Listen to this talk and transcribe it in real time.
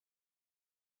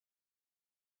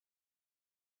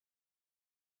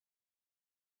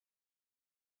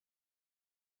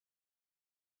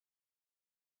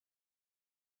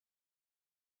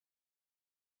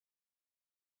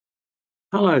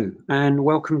Hello and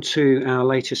welcome to our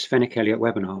latest Fenwick Elliott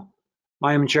webinar.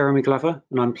 I am Jeremy Glover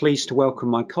and I'm pleased to welcome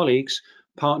my colleagues,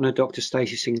 partner Dr.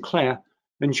 Stacy Sinclair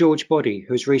and George Boddy,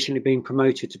 who has recently been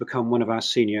promoted to become one of our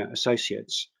senior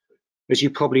associates. As you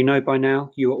probably know by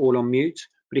now, you are all on mute,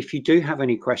 but if you do have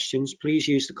any questions, please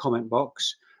use the comment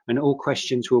box and all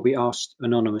questions will be asked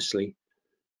anonymously.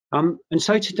 And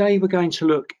so today we're going to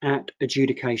look at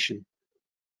adjudication.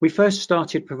 We first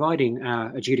started providing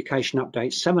our adjudication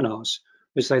update seminars,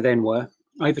 as they then were,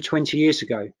 over 20 years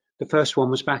ago. The first one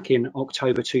was back in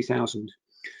October 2000.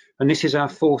 And this is our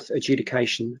fourth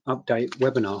adjudication update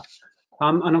webinar.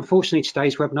 And unfortunately,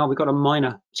 today's webinar, we've got a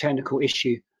minor technical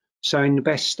issue. So in the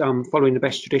best, following the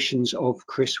best traditions of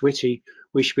Chris Whitty,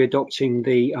 we should be adopting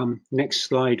the next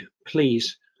slide,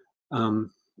 please,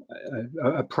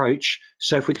 approach.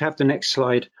 So if we could have the next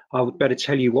slide, I would better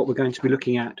tell you what we're going to be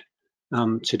looking at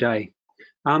today.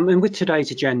 And with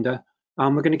today's agenda,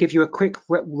 we're going to give you a quick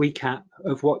recap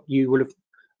of what you will have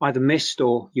either missed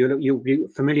or you'll be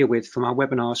familiar with from our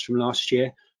webinars from last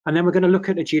year. And then we're going to look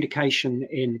at adjudication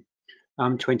in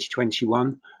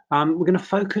 2021. We're going to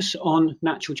focus on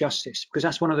natural justice because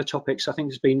that's one of the topics I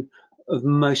think has been of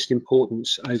most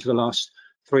importance over the last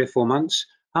 3 or 4 months.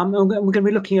 And we're going to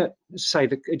be looking at, say,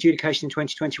 the adjudication in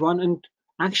 2021, and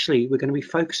actually we're going to be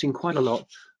focusing quite a lot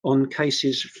on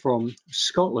cases from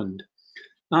Scotland.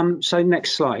 So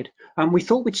next slide. We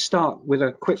thought we'd start with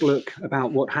a quick look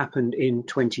about what happened in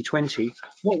 2020.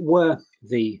 What were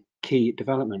the key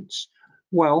developments?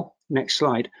 Well, next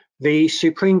slide. The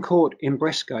Supreme Court in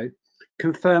Briscoe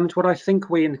confirmed what I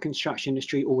think we in the construction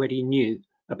industry already knew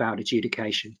about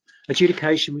adjudication.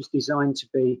 Adjudication was designed to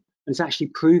be, and it's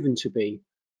actually proven to be,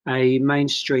 a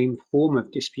mainstream form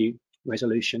of dispute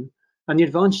resolution. And the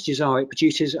advantages are it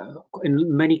produces,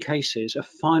 in many cases, a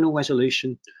final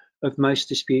resolution of most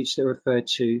disputes that are referred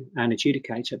to an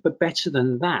adjudicator. But better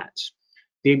than that,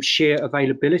 the sheer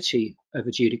availability of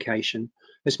adjudication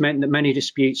has meant that many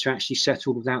disputes are actually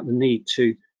settled without the need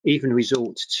to even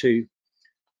resort to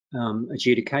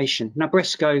adjudication. Now,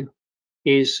 Briscoe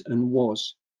is and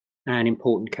was an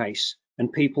important case,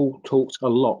 and people talked a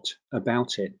lot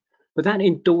about it. But that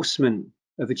endorsement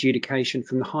of adjudication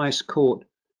from the highest court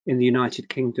in the United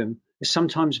Kingdom is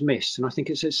sometimes missed, and I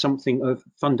think it's something of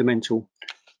fundamental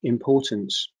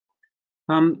importance.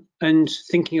 And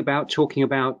talking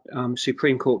about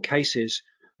Supreme Court cases,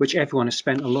 which everyone has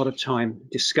spent a lot of time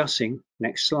discussing.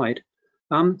 Next slide.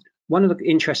 One of the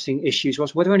interesting issues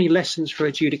was, were there any lessons for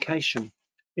adjudication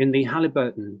in the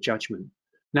Halliburton judgment?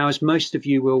 Now, as most of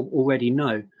you will already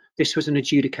know, this was an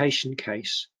adjudication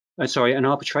case, an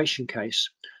arbitration case,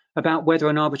 about whether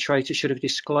an arbitrator should have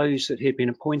disclosed that he had been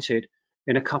appointed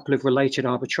in a couple of related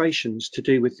arbitrations to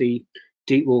do with the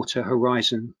Deepwater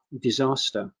Horizon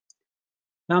disaster.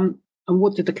 And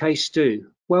what did the case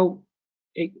do? Well,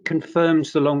 it confirmed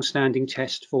the long-standing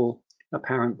test for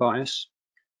apparent bias.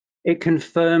 It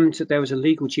confirmed that there was a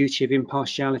legal duty of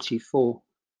impartiality for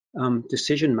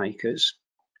decision makers.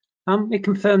 It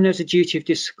confirmed there's a duty of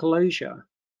disclosure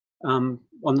on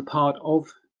the part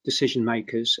of decision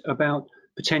makers about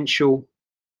potential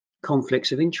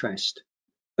conflicts of interest.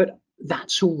 But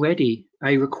that's already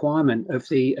a requirement of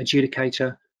the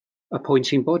adjudicator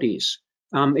appointing bodies.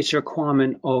 It's a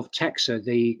requirement of TEXA,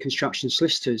 the Construction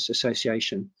Solicitors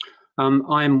Association.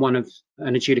 I am an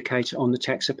adjudicator on the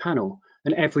TEXA panel,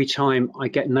 and every time I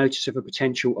get notice of a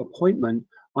potential appointment,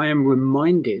 I am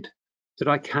reminded that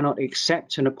I cannot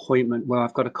accept an appointment where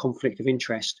I've got a conflict of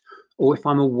interest, or if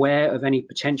I'm aware of any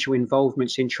potential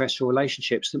involvements, interests, or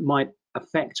relationships that might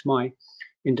affect my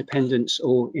independence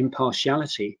or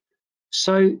impartiality.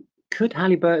 So could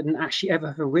Halliburton actually ever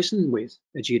have arisen with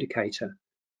adjudication?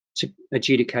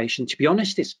 To be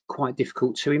honest, it's quite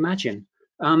difficult to imagine.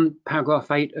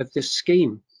 Paragraph 8 of the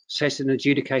scheme says that an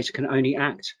adjudicator can only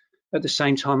act at the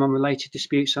same time on related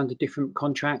disputes under different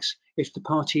contracts if the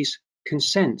parties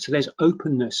consent. So there's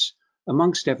openness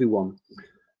amongst everyone.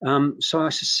 So I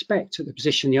suspect that the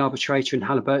position the arbitrator in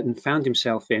Halliburton found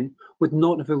himself in would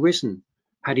not have arisen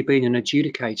had he been an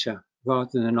adjudicator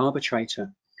rather than an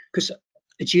arbitrator, because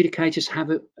adjudicators have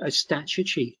a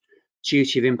statutory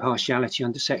duty of impartiality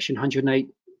under section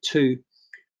 108(2)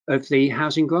 of the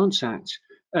Housing Grants Act,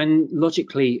 and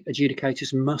logically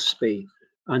adjudicators must be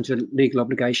under legal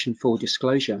obligation for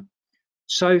disclosure.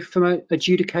 So from an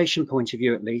adjudication point of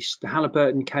view, at least, the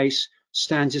Halliburton case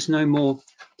stands as no more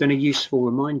than a useful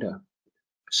reminder.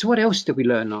 So what else did we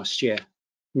learn last year?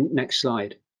 Next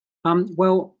slide.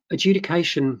 Well,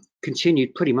 adjudication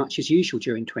continued pretty much as usual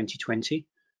during 2020.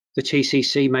 The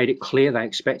TCC made it clear they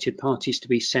expected parties to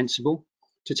be sensible,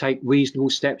 to take reasonable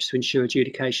steps to ensure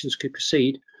adjudications could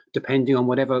proceed, depending on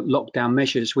whatever lockdown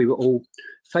measures we were all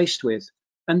faced with.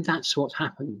 And that's what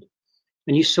happened.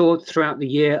 And you saw throughout the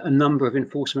year a number of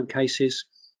enforcement cases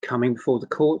coming before the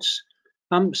courts,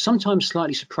 sometimes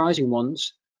slightly surprising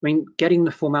ones. I mean, getting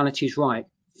the formalities right,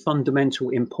 fundamental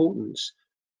importance.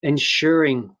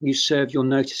 Ensuring you serve your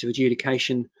notice of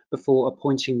adjudication before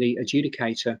appointing the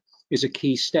adjudicator is a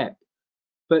key step.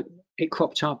 But it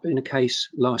cropped up in a case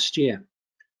last year.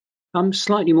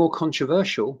 Slightly more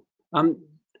controversial,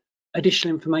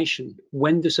 additional information.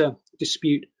 When does a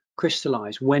dispute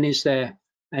crystallise? When is there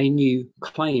a new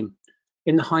claim?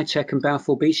 In the High-Tech and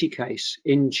Balfour Beatty case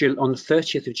on the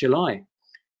 30th of July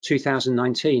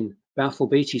 2019, Balfour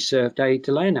Beatty served a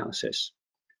delay analysis,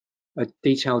 a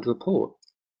detailed report.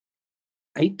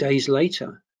 8 days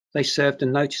later, they served a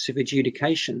notice of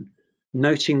adjudication,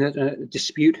 noting that a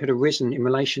dispute had arisen in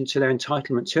relation to their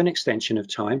entitlement to an extension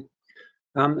of time,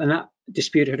 and that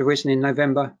dispute had arisen in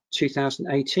November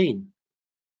 2018.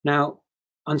 Now,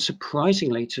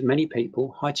 unsurprisingly to many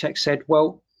people, High-Tech said,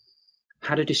 well,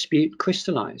 had a dispute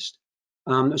crystallised?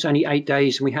 It was only 8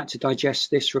 days and we had to digest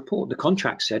this report. The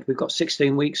contract said we've got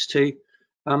 16 weeks to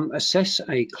assess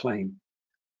a claim.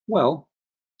 Well,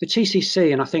 the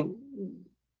TCC, and I think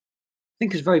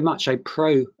is very much a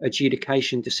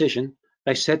pro-adjudication decision.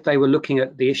 They said they were looking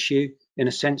at the issue in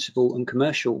a sensible and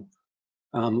commercial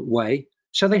way.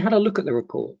 So they had a look at the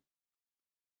report.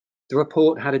 The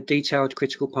report had a detailed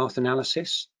critical path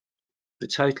analysis. The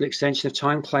total extension of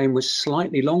time claim was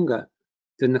slightly longer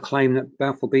than the claim that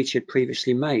Balfour Beatty had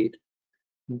previously made.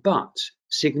 But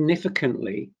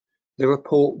significantly, the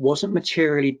report wasn't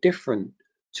materially different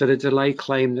to the delay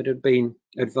claim that had been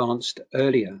advanced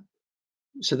earlier.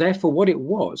 So therefore, what it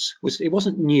was it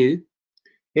wasn't new.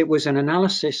 It was an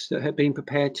analysis that had been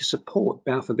prepared to support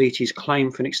Balfour Beatty's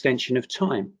claim for an extension of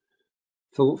time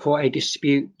for a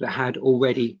dispute that had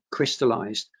already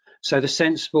crystallised. So the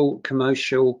sensible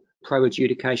commercial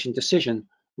pro-adjudication decision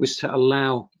was to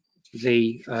allow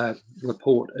the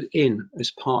report in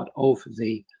as part of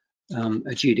the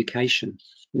adjudication.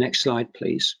 Next slide,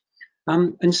 please.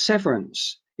 And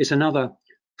severance is another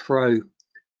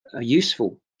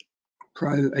useful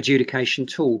pro-adjudication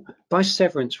tool. By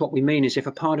severance, what we mean is if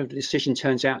a part of the decision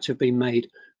turns out to have been made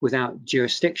without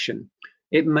jurisdiction,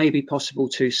 it may be possible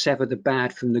to sever the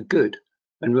bad from the good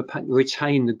and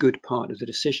retain the good part of the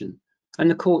decision.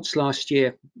 And the courts last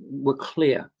year were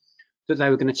clear that they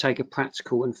were going to take a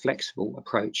practical and flexible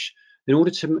approach in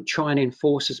order to try and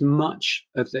enforce as much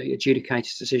of the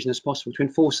adjudicator's decision as possible, to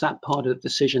enforce that part of the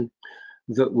decision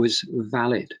that was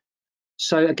valid.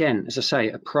 So again, as I say,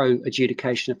 a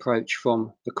pro-adjudication approach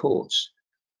from the courts.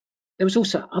 There was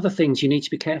also other things you need to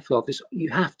be careful of.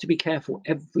 You have to be careful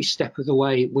every step of the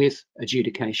way with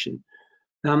adjudication.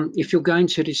 If you're going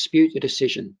to dispute the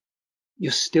decision,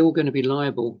 you're still going to be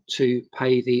liable to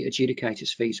pay the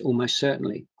adjudicator's fees, almost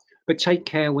certainly. But take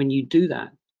care when you do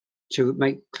that to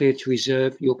make clear to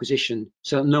reserve your position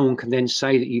so that no one can then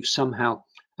say that you've somehow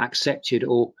accepted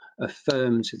or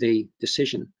affirmed the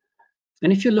decision.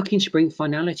 And if you're looking to bring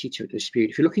finality to a dispute,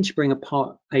 if you're looking to bring a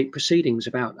Part 8 proceedings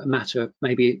about a matter,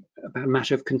 maybe about a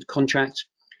matter of contract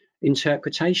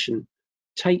interpretation,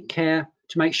 take care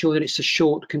to make sure that it's a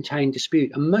short, contained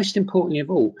dispute. And most importantly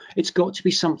of all, it's got to be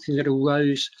something that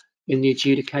arose in the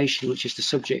adjudication, which is the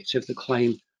subject of the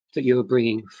claim that you are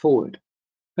bringing forward.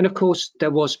 And of course,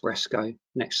 there was Bresco.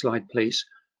 Next slide, please.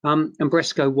 And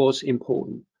Bresco was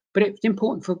important. But it's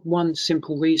important for one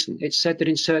simple reason. It said that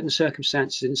in certain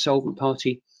circumstances, an insolvent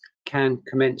party can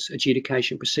commence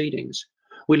adjudication proceedings.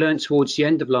 We learned towards the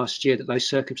end of last year that those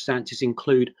circumstances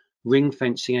include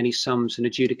ring-fencing any sums an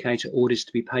adjudicator orders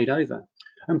to be paid over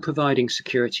and providing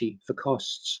security for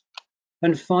costs.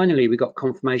 And finally, we got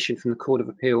confirmation from the Court of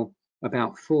Appeal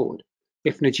about fraud.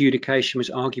 If an adjudication was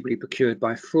arguably procured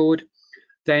by fraud,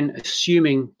 then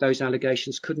assuming those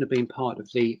allegations couldn't have been part of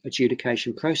the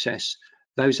adjudication process,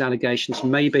 those allegations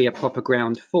may be a proper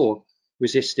ground for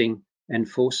resisting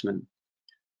enforcement.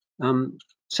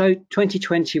 So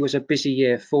 2020 was a busy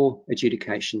year for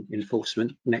adjudication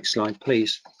enforcement. Next slide,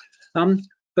 please.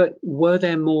 But were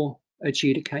there more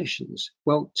adjudications?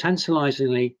 Well,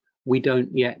 tantalizingly, we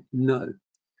don't yet know.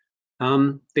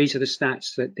 These are the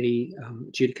stats that the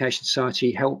Adjudication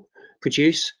Society helped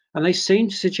produce, and they seem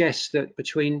to suggest that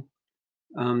between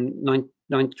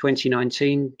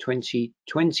 2019,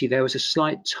 2020, there was a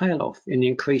slight tail off in the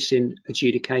increase in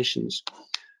adjudications.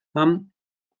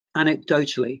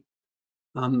 Anecdotally,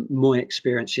 my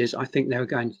experience is I think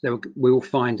we will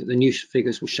find that the new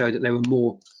figures will show that there were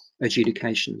more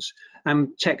adjudications.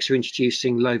 Techs are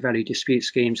introducing low value dispute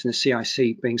schemes, and the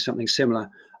CIC being something similar,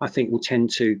 I think will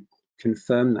tend to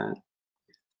confirm that.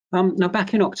 Now,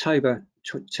 back in October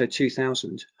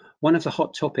 2000, one of the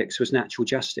hot topics was natural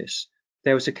justice.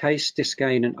 There was a case,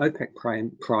 Disgain and OPEC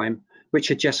Prime, which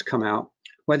had just come out,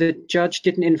 where the judge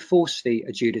didn't enforce the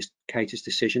adjudicator's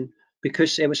decision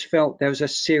because it was felt there was a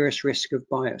serious risk of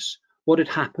bias. What had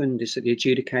happened is that the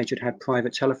adjudicator had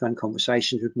private telephone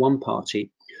conversations with one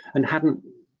party and hadn't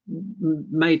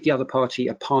made the other party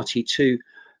a party to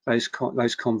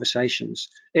those conversations.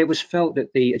 It was felt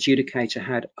that the adjudicator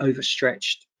had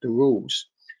overstretched the rules.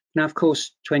 Now, of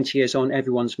course, 20 years on,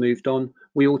 everyone's moved on.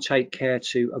 We all take care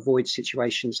to avoid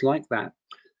situations like that.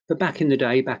 But back in the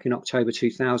day, back in October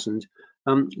 2000,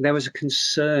 there was a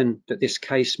concern that this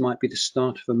case might be the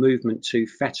start of a movement to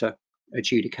fetter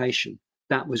adjudication.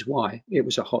 That was why it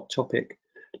was a hot topic.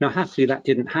 Now, happily, that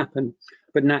didn't happen,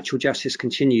 but natural justice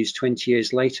continues 20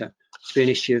 years later to be an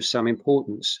issue of some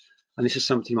importance. And this is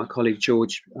something my colleague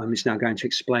George is now going to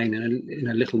explain in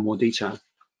a little more detail.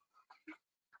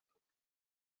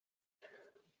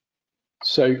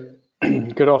 So,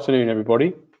 good afternoon,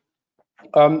 everybody.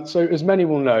 So, as many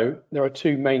will know, there are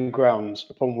two main grounds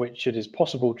upon which it is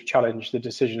possible to challenge the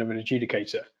decision of an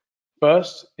adjudicator.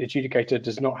 First, the adjudicator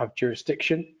does not have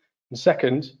jurisdiction. And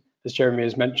second, as Jeremy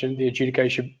has mentioned, the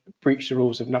adjudication breached the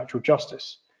rules of natural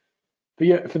justice. But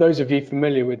yet, for those of you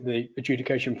familiar with the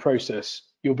adjudication process,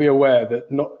 you'll be aware that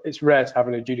it's rare to have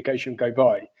an adjudication go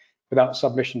by without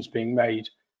submissions being made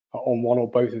on one or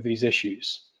both of these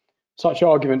issues. Such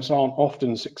arguments aren't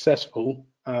often successful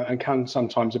and can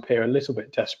sometimes appear a little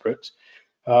bit desperate,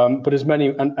 but as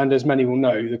many will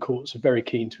know, the courts are very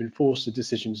keen to enforce the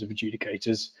decisions of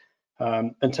adjudicators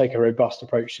and take a robust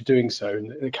approach to doing so.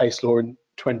 And the case law in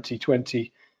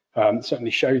 2020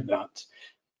 certainly showed that.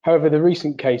 However, the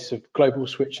recent case of Global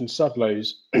Switch and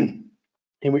Sudlows,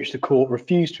 in which the court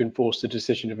refused to enforce the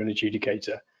decision of an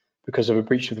adjudicator because of a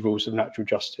breach of the rules of natural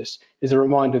justice, is a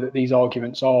reminder that these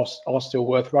arguments are still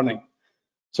worth running.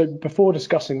 So before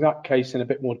discussing that case in a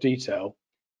bit more detail,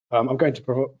 I'm going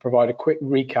to provide a quick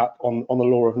recap on the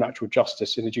law of natural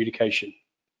justice in adjudication.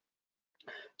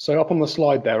 So up on the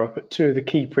slide there, I've put two of the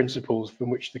key principles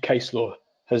from which the case law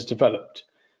has developed.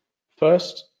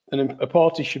 First, a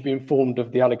party should be informed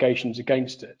of the allegations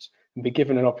against it and be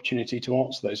given an opportunity to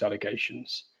answer those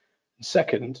allegations. And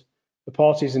second, the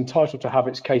party is entitled to have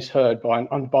its case heard by an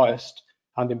unbiased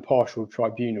and impartial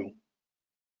tribunal.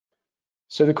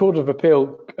 So the Court of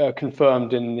Appeal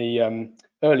confirmed in the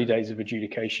early days of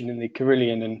adjudication, in the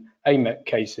Carillion and AMEC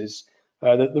cases,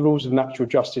 that the rules of natural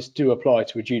justice do apply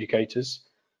to adjudicators.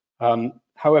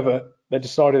 However, they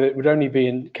decided that it would only be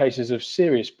in cases of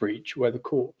serious breach where the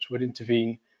courts would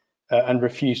intervene and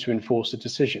refuse to enforce a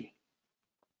decision.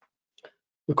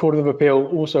 The Court of Appeal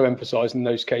also emphasised in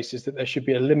those cases that there should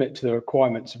be a limit to the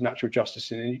requirements of natural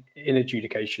justice in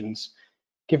adjudications,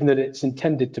 given that it's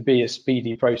intended to be a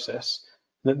speedy process,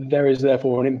 that there is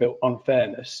therefore an inbuilt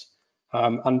unfairness.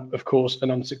 And of course,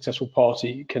 an unsuccessful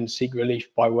party can seek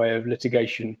relief by way of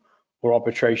litigation or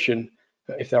arbitration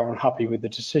if they're unhappy with the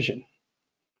decision.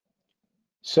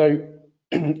 So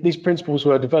these principles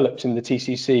were developed in the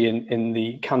TCC in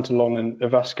the Cantillon and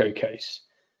Ovasco case.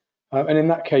 And in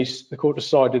that case, the court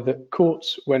decided that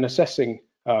courts, when assessing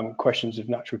questions of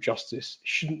natural justice,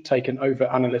 shouldn't take an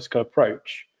over-analytical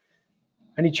approach.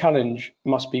 Any challenge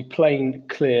must be plain,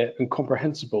 clear, and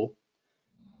comprehensible.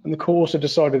 And the court also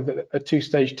decided that a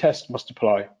two-stage test must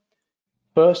apply.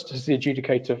 First, has the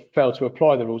adjudicator failed to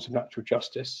apply the rules of natural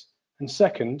justice? And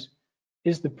second,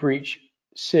 is the breach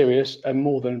serious and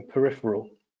more than peripheral?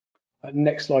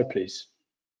 Next slide, please.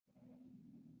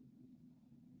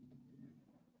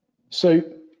 So,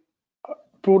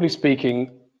 broadly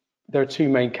speaking, there are two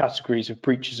main categories of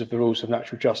breaches of the rules of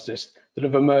natural justice that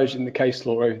have emerged in the case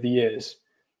law over the years.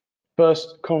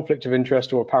 First, conflict of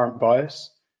interest or apparent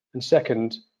bias, and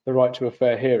second, the right to a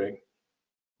fair hearing.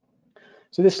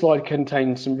 So this slide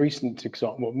contains some recent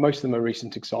examples, well, most of them are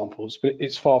recent examples, but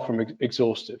it's far from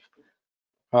exhaustive.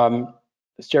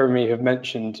 As Jeremy have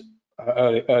mentioned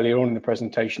earlier on in the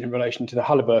presentation in relation to the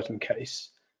Halliburton case,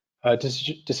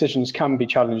 decisions can be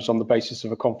challenged on the basis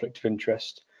of a conflict of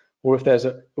interest, or if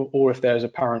there's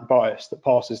apparent bias that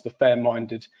passes the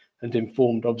fair-minded and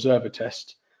informed observer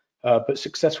test, but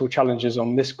successful challenges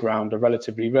on this ground are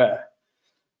relatively rare.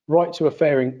 Right to a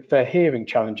fair hearing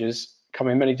challenges come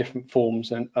in many different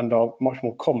forms and are much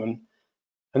more common,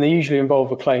 and they usually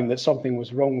involve a claim that something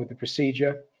was wrong with the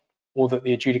procedure, or that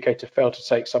the adjudicator failed to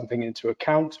take something into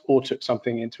account, or took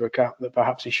something into account that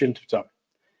perhaps he shouldn't have done.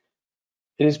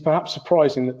 It is perhaps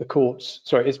surprising that the courts,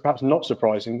 it's perhaps not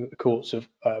surprising that the courts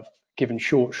have given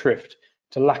short shrift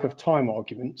to lack of time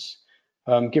arguments,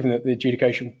 given that the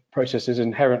adjudication process is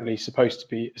inherently supposed to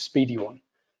be a speedy one.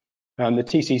 And the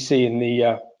TCC in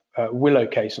the Willow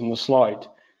case on the slide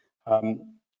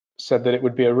said that it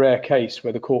would be a rare case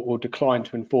where the court will decline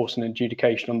to enforce an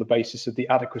adjudication on the basis of the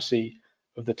adequacy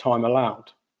of the time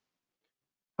allowed.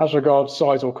 As regards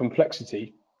size or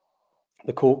complexity,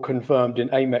 the court confirmed in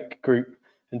AMEC Group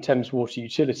and Thames Water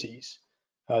Utilities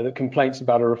that complaints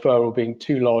about a referral being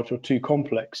too large or too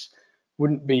complex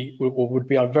would be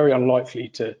very unlikely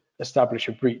to establish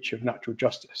a breach of natural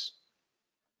justice.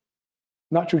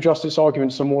 Natural justice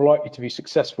arguments are more likely to be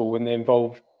successful when they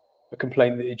involve a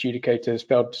complaint that the adjudicator has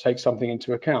failed to take something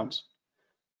into account.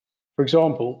 For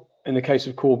example, in the case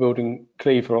of Core Building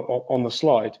Cleaver on the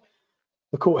slide,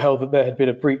 the court held that there had been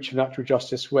a breach of natural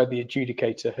justice where the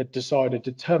adjudicator had decided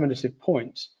a determinative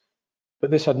point,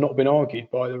 but this had not been argued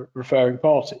by the referring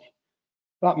party.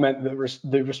 That meant that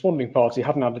the responding party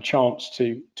hadn't had a chance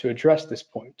to address this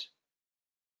point.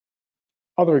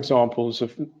 Other examples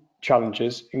of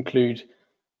challenges include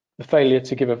the failure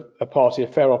to give a party a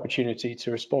fair opportunity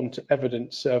to respond to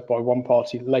evidence served by one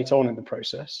party late on in the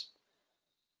process,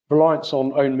 reliance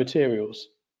on own materials.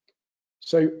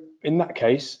 So in that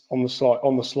case, on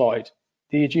the slide,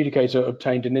 the adjudicator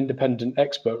obtained an independent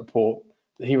expert report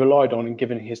that he relied on in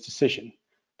giving his decision,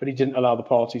 but he didn't allow the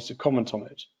parties to comment on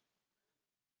it.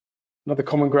 Another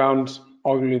common ground,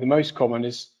 arguably the most common,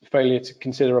 is failure to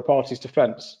consider a party's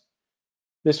defence.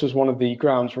 This was one of the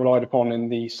grounds relied upon in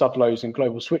the Sudlows and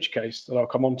Global Switch case that I'll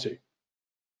come on to.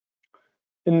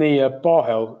 In the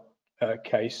Barhell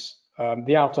case,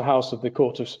 the outer house of the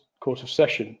Court of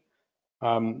Session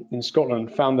in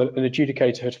Scotland found that an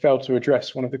adjudicator had failed to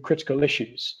address one of the critical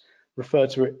issues referred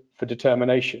to it for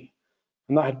determination,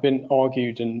 and that had been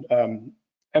argued and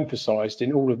emphasised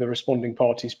in all of the responding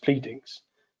parties' pleadings,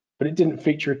 but it didn't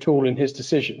feature at all in his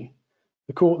decision.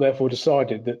 The court therefore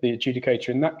decided that the adjudicator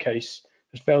in that case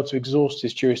had failed to exhaust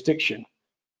his jurisdiction,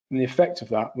 and the effect of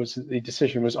that was that the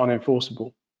decision was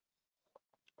unenforceable.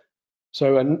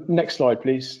 So next slide,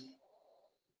 please.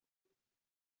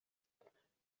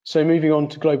 So moving on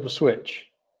to Global Switch.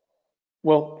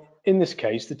 Well, in this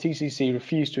case, the TCC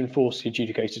refused to enforce the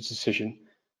adjudicator's decision,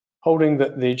 holding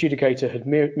that the adjudicator had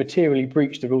materially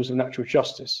breached the rules of natural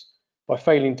justice by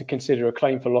failing to consider a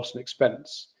claim for loss and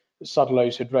expense that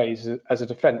Sudlows had raised as a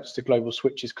defence to Global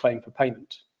Switch's claim for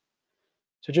payment.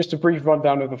 So just a brief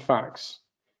rundown of the facts.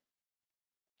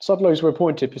 Sudlows were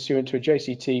appointed pursuant to a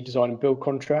JCT design and build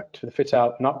contract for the fit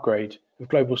out and upgrade of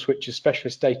Global Switch's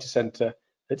specialist data centre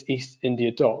at East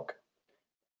India Dock.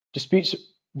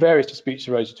 Various disputes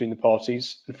arose between the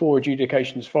parties and 4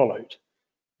 adjudications followed,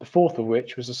 the 4th of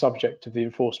which was the subject of the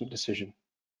enforcement decision.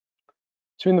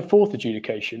 So in the 4th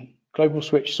adjudication, Global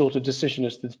Switch sought a decision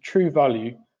as to the true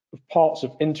value of parts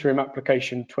of interim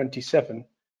application 27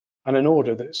 and an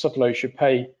order that Sudlows should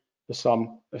pay the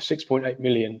sum of 6.8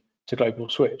 million to Global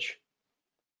Switch.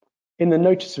 In the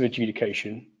notice of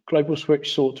adjudication, Global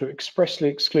Switch sought to expressly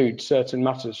exclude certain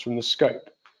matters from the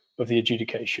scope of the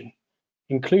adjudication,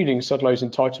 including Sudlows'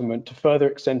 entitlement to further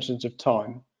extensions of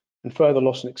time and further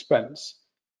loss and expense,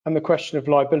 and the question of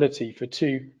liability for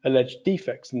 2 alleged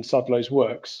defects in Sudlows'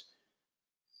 works,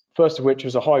 first of which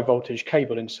was a high voltage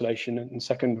cable installation and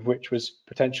second of which was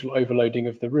potential overloading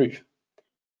of the roof.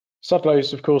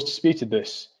 Sudlows, of course, disputed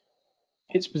this.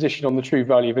 Its position on the true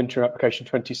value of interim application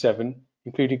 27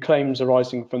 included claims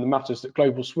arising from the matters that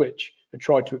Global Switch had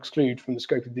tried to exclude from the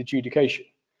scope of the adjudication.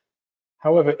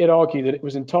 However, it argued that it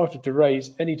was entitled to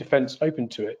raise any defence open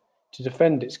to it to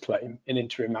defend its claim in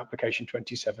interim application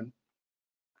 27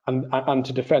 and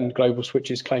to defend Global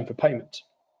Switch's claim for payment.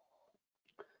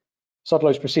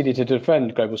 Sudlows proceeded to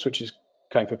defend Global Switch's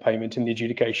claim for payment in the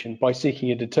adjudication by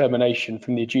seeking a determination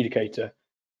from the adjudicator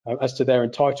as to their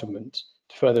entitlement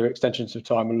to further extensions of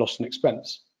time and loss and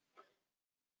expense.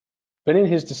 But in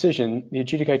his decision, the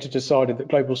adjudicator decided that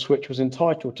Global Switch was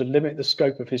entitled to limit the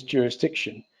scope of his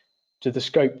jurisdiction to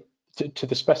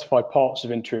the specified parts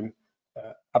of interim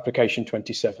application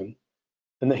 27,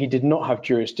 and that he did not have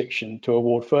jurisdiction to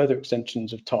award further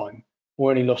extensions of time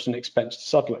or any loss and expense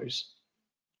to Sudlows.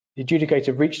 The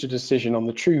adjudicator reached a decision on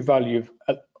the true value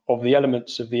of the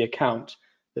elements of the account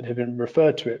that had been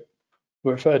referred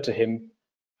to him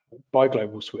by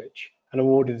Global Switch and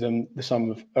awarded them the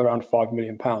sum of around £5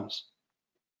 million.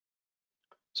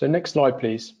 So next slide,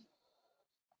 please.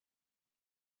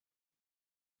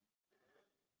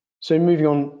 So moving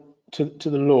on to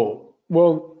the law.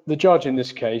 Well, the judge in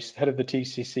this case, head of the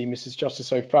TCC, Mrs.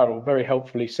 Justice O'Farrell, very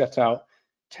helpfully set out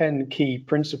 10 key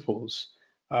principles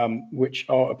which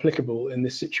are applicable in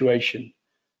this situation.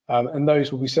 And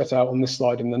those will be set out on this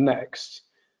slide and the next.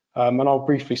 And I'll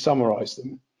briefly summarise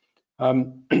them.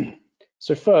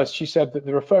 So first, she said that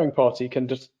the referring party can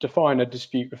define a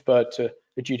dispute referred to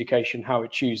adjudication how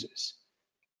it chooses.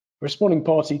 The responding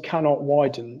party cannot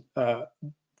widen the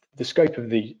scope of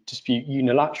the dispute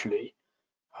unilaterally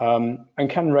and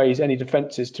can raise any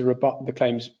defences to rebut the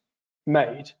claims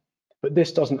made, but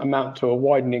this doesn't amount to a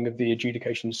widening of the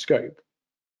adjudication scope.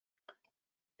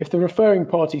 If the referring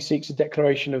party seeks a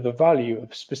declaration of the value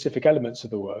of specific elements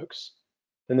of the works,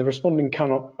 then the responding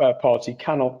party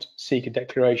cannot seek a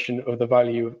declaration of the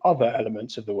value of other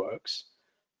elements of the works.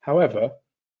 However,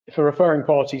 if a referring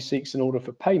party seeks an order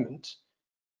for payment,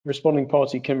 the responding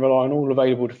party can rely on all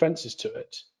available defences to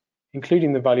it,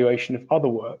 including the valuation of other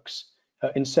works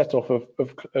in set-off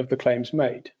of the claims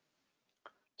made.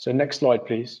 So next slide,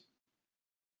 please.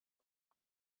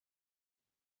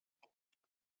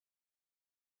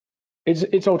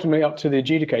 It's ultimately up to the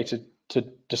adjudicator to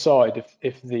decide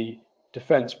if the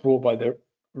defence brought by the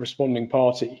responding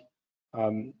party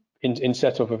in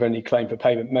set-off of any claim for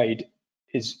payment made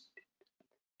is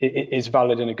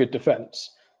valid and a good defence.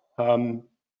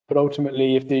 But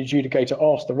ultimately, if the adjudicator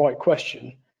asks the right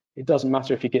question, it doesn't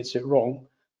matter if he gets it wrong,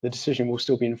 the decision will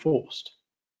still be enforced.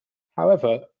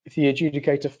 However, if the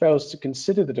adjudicator fails to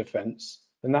consider the defence,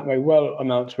 then that may well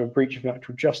amount to a breach of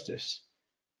natural justice,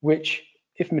 which,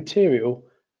 if material,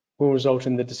 will result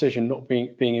in the decision not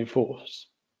being enforced.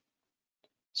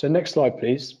 So next slide,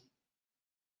 please.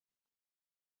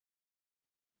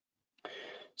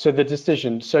 So the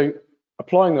decision. So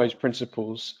applying those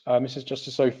principles, Mrs.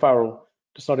 Justice O'Farrell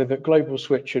decided that Global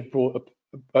Switch had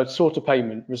sought a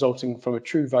payment resulting from a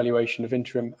true valuation of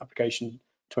interim application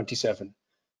 27.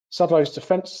 Sudlow's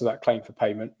defence to that claim for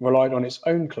payment relied on its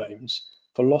own claims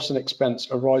for loss and expense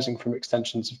arising from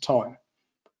extensions of time.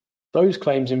 Those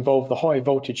claims involved the high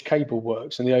voltage cable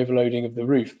works and the overloading of the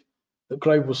roof that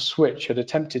Global Switch had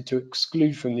attempted to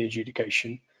exclude from the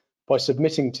adjudication by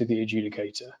submitting to the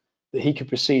adjudicator that he could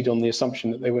proceed on the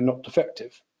assumption that they were not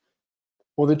defective.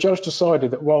 Well, the judge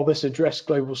decided that while this addressed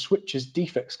Global Switch's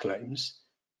defects claims,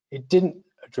 it didn't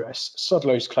address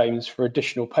Sudlow's claims for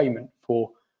additional payment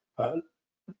for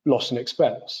loss and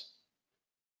expense.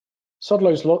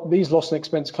 These loss and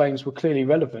expense claims were clearly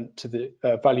relevant to the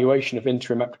valuation of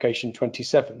interim application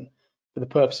 27 for the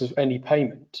purpose of any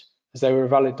payment, as they were a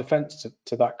valid defence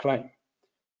to that claim.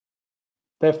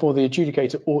 Therefore, the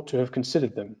adjudicator ought to have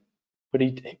considered them, but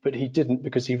he didn't,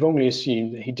 because he wrongly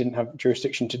assumed that he didn't have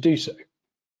jurisdiction to do so.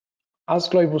 As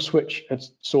Global Switch had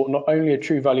sought not only a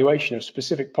true valuation of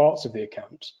specific parts of the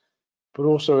account, but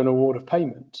also an award of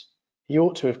payment, he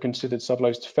ought to have considered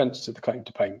Sudlow's defence to the claim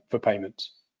for payment.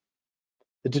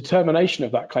 The determination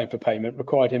of that claim for payment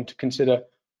required him to consider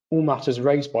all matters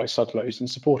raised by Sudlow's in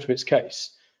support of its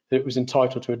case, that it was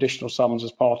entitled to additional sums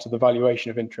as part of the valuation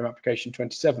of interim application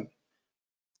 27.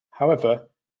 However,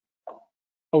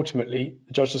 ultimately,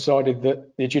 the judge decided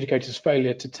that the adjudicator's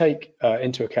failure to take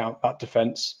into account that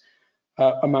defence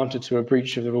amounted to a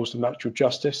breach of the rules of natural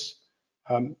justice,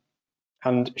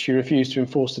 and she refused to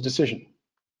enforce the decision.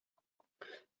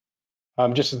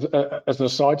 Just as an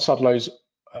aside, Sudlow's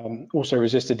also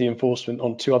resisted the enforcement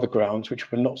on two other grounds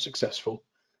which were not successful.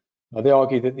 They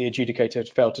argued that the adjudicator had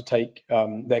failed to take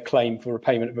their claim for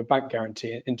repayment of a bank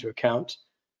guarantee into account,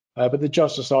 but the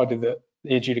judge decided that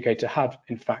the adjudicator had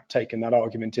in fact taken that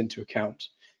argument into account,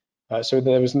 so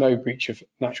there was no breach of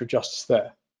natural justice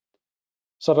there.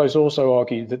 Sudlow's also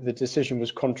argued that the decision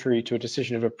was contrary to a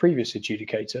decision of a previous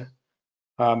adjudicator,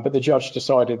 but the judge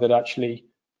decided that actually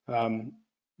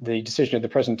the decision of the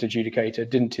present adjudicator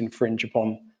didn't infringe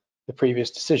upon the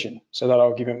previous decision, so that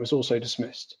argument was also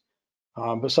dismissed.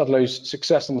 But Sudlow's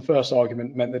success on the first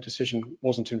argument meant the decision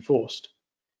wasn't enforced.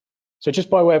 So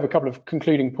just by way of a couple of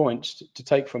concluding points to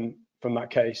take from that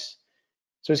case,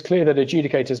 so it's clear that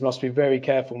adjudicators must be very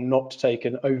careful not to take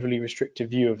an overly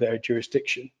restrictive view of their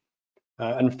jurisdiction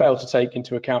and fail to take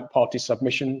into account party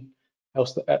submissions,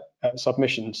 else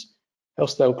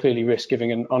they'll clearly risk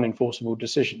giving an unenforceable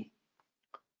decision.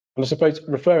 And I suppose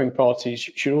referring parties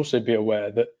should also be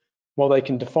aware that while they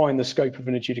can define the scope of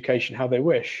an adjudication how they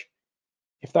wish,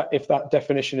 if that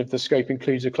definition of the scope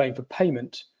includes a claim for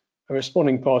payment, a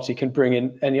responding party can bring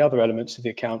in any other elements of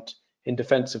the account in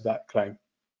defence of that claim.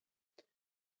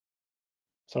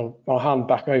 So I'll hand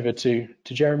back over to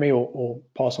Jeremy or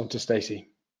pass on to Stacy.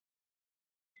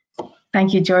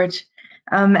 Thank you, George.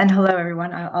 And hello,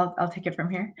 everyone. I'll take it from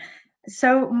here.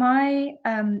 So my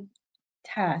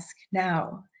task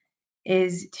now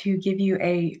is to give you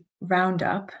a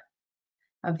roundup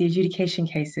of the adjudication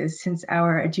cases since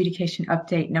our adjudication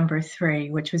update number 3,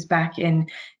 which was back in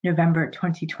November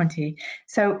 2020.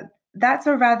 So that's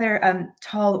a rather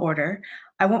tall order.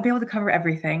 I won't be able to cover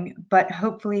everything, but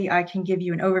hopefully I can give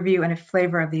you an overview and a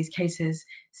flavor of these cases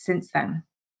since then.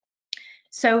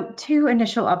 So 2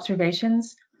 initial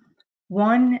observations.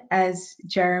 One, as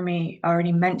Jeremy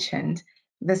already mentioned,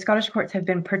 the Scottish courts have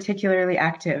been particularly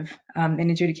active in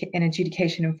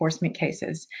adjudication enforcement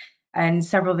cases. And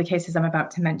several of the cases I'm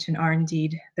about to mention are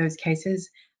indeed those cases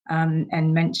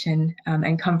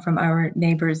and come from our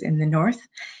neighbors in the north.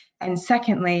 And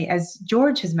secondly, as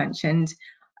George has mentioned,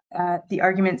 the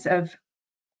arguments of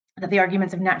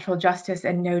natural justice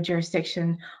and no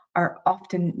jurisdiction are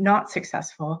often not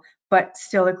successful, but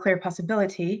still a clear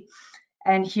possibility.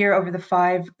 And here, over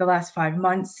the last 5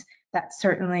 months, that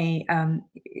certainly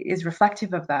is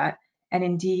reflective of that. And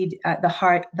indeed, the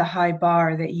high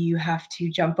bar that you have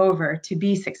to jump over to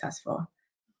be successful.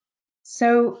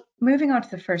 So, moving on to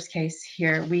the first case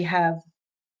here, we have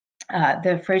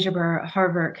the Fraserburgh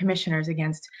Harbour Commissioners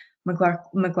against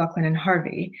McLaughlin and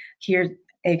Harvey. Here,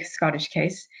 a Scottish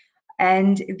case.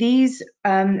 And these,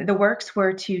 the works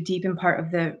were to deepen part of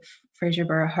the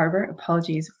Fraserburgh Harbour.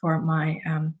 Apologies for my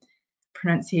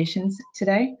pronunciations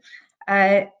today.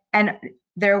 And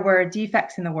there were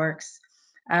defects in the works.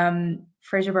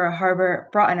 Fraserburgh Harbour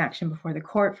brought an action before the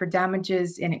court for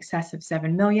damages in excess of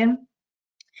 7 million.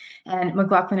 And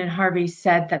McLaughlin and Harvey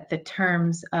said that the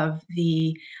terms of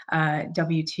the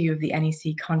W2 of the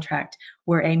NEC contract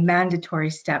were a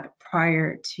mandatory step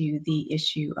prior to the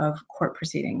issue of court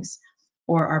proceedings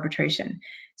or arbitration.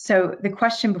 So the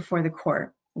question before the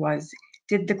court was,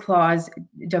 did the clause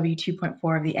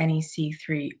W2.4 of the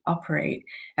NEC3 operate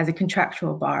as a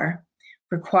contractual bar,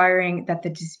 requiring that the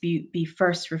dispute be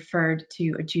first referred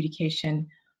to adjudication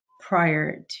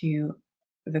prior to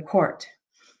the court?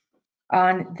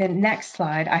 On the next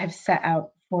slide, I have set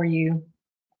out for you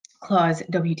clause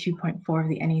W2.4 of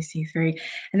the NEC3.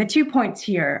 And the 2 points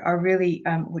here are really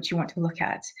what you want to look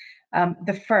at.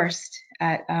 The first,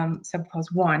 at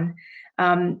subclause 1,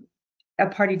 a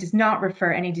party does not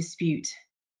refer any dispute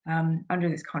under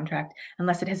this contract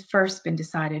unless it has first been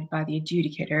decided by the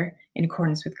adjudicator in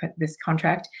accordance with this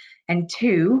contract. And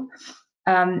 2,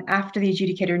 after the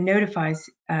adjudicator notifies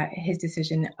his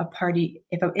decision,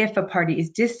 if a party is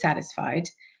dissatisfied,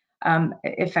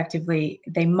 effectively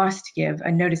they must give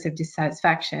a notice of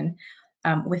dissatisfaction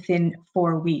within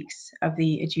 4 weeks of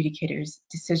the adjudicator's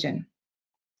decision.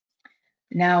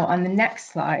 Now, on the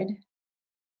next slide,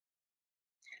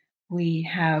 we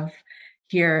have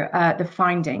here the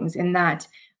findings. In that,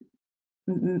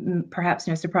 perhaps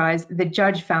no surprise, the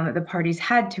judge found that the parties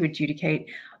had to adjudicate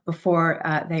before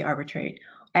they arbitrate.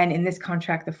 And in this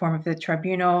contract, the form of the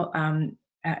tribunal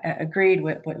agreed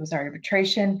with what was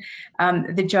arbitration.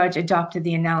 The judge adopted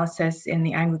the analysis in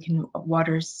the Anglican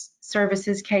Water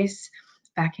Services case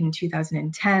back in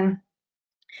 2010.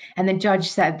 And the judge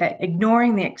said that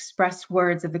ignoring the express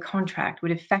words of the contract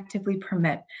would effectively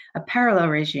permit a parallel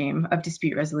regime of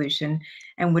dispute resolution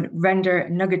and would render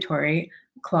nugatory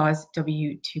clause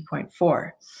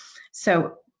W2.4.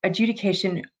 So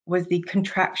adjudication was the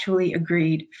contractually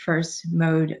agreed first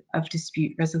mode of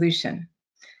dispute resolution.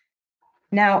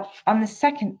 Now, on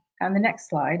the next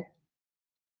slide,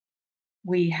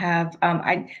 we have,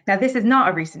 now this is not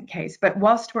a recent case, but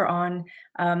whilst we're on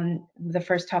the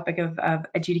first topic of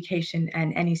adjudication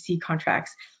and NEC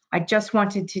contracts, I just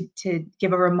wanted to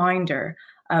give a reminder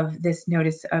of this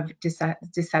notice of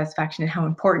dissatisfaction and how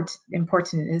important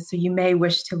it is. So you may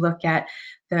wish to look at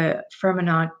the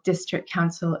Fermanagh District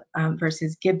Council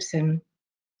versus Gibson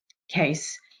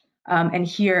case. And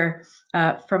here,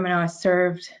 Fermanagh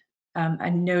served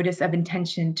a notice of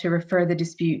intention to refer the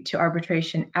dispute to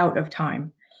arbitration out of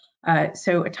time.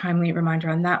 So a timely reminder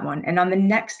on that one. And on the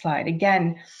next slide,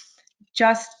 again,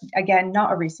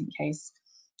 not a recent case,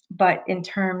 but in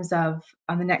terms of,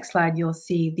 on the next slide, you'll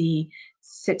see the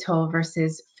Sittle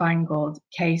versus Feingold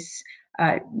case,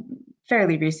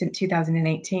 fairly recent,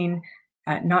 2018,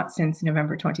 not since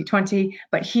November 2020.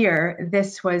 But here,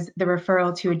 this was the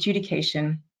referral to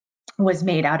adjudication was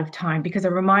made out of time, because a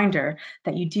reminder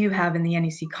that you do have in the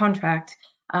NEC contract,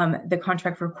 the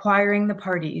contract requiring the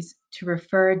parties to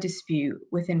refer a dispute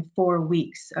within 4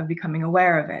 weeks of becoming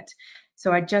aware of it.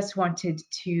 So I just wanted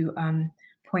to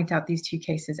point out these 2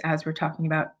 cases as we're talking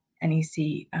about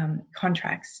NEC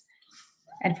contracts.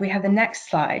 And if we have the next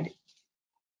slide,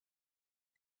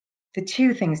 the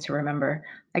 2 things to remember,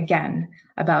 again,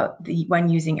 about when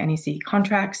using NEC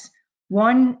contracts.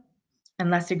 1,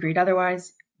 unless agreed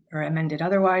otherwise, or amended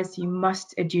otherwise, you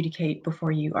must adjudicate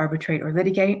before you arbitrate or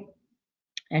litigate.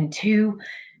 And 2,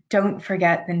 don't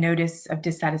forget the notice of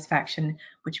dissatisfaction,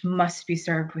 which must be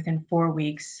served within 4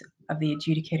 weeks of the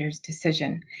adjudicator's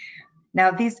decision.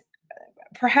 Now, these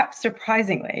perhaps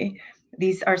surprisingly,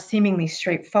 these are seemingly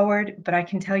straightforward, but I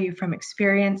can tell you from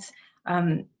experience,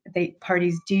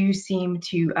 parties do seem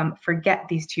to forget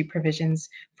these two provisions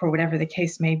for whatever the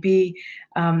case may be.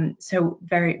 So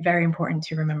very, very important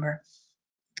to remember.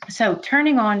 So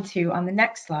turning on the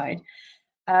next slide,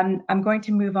 I'm going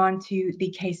to move on to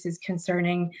the cases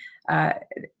concerning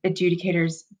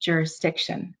adjudicators'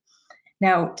 jurisdiction.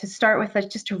 Now, to start with,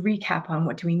 just to recap on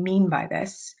what do we mean by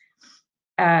this.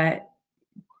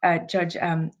 Judge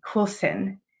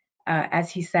Coulson,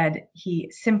 as he said,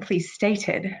 he simply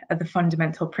stated the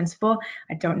fundamental principle.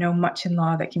 I don't know much in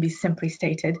law that can be simply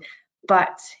stated,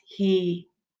 but he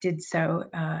did so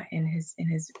in his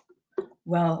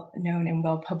well-known and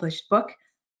well-published book.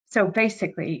 So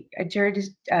basically,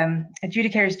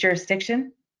 adjudicator's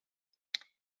jurisdiction,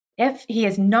 if he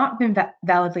has not been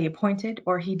validly appointed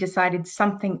or he decided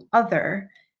something other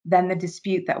than the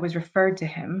dispute that was referred to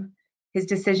him, his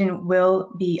decision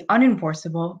will be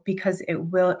unenforceable because it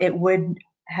would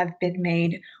have been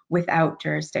made without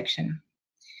jurisdiction,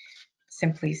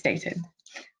 simply stated.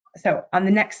 So on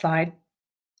the next slide,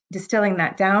 distilling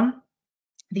that down,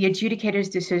 the adjudicator's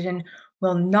decision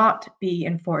will not be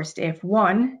enforced if,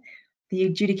 one, the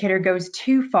adjudicator goes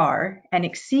too far and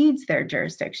exceeds their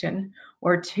jurisdiction,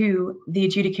 or two, the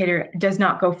adjudicator does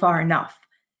not go far enough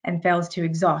and fails to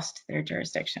exhaust their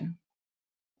jurisdiction.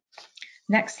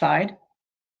 Next slide.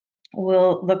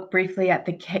 We'll look briefly at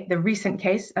the recent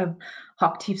case of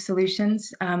Hochtief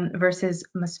Solutions versus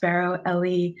Maspero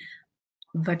Elliott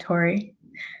Vittori.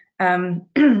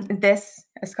 This,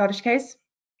 a Scottish case,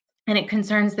 and it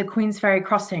concerns the Queen's Ferry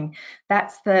Crossing.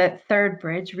 That's the third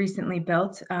bridge recently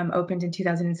built, opened in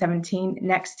 2017,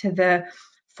 next to the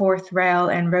fourth rail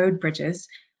and road bridges.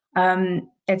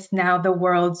 It's now the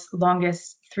world's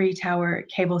longest three-tower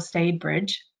cable-stayed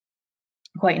bridge,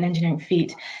 quite an engineering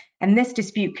feat. And this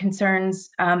dispute concerns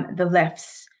the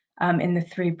lifts in the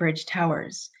three bridge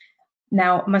towers.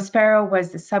 Now, Maspero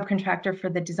was the subcontractor for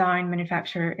the design,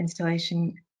 manufacture,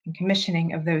 installation, and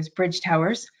commissioning of those bridge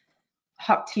towers.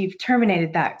 Hochtief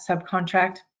terminated that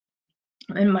subcontract,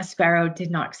 and Maspero did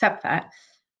not accept that.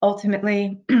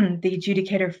 Ultimately, the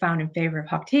adjudicator found in favor of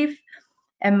Hochtief,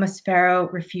 and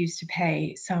Maspero refused to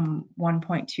pay some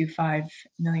 £1.25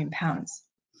 million.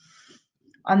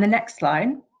 On the next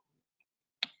slide,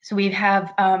 so we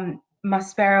have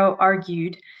Maspero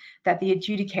argued that the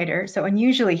adjudicator, so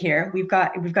unusually here, we've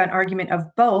got an argument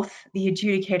of both the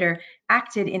adjudicator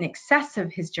acted in excess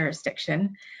of his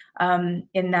jurisdiction,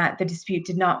 in that the dispute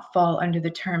did not fall under the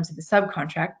terms of the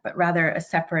subcontract, but rather a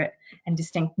separate and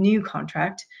distinct new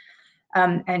contract.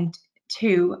 And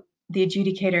two, the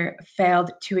adjudicator failed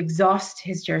to exhaust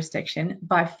his jurisdiction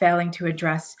by failing to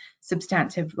address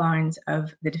substantive lines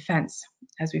of the defense,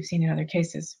 as we've seen in other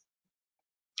cases.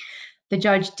 The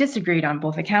judge disagreed on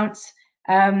both accounts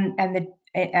and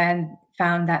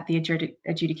found that the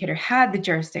adjudicator had the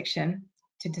jurisdiction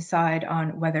to decide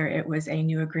on whether it was a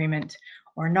new agreement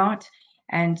or not.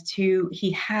 And two,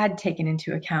 he had taken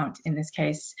into account in this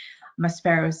case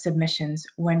Maspero's submissions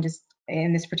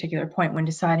in this particular point when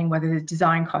deciding whether the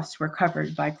design costs were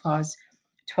covered by clause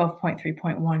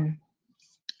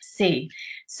 12.3.1c.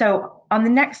 So on the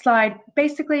next slide,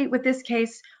 basically with this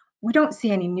case, we don't see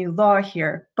any new law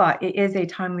here, but it is a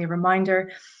timely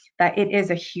reminder that it is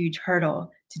a huge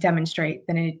hurdle to demonstrate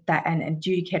that an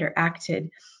adjudicator acted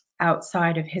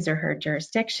outside of his or her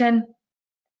jurisdiction.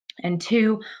 And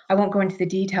two, I won't go into the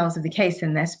details of the case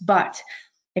in this, but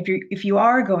if you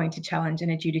are going to challenge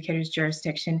an adjudicator's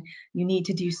jurisdiction, you need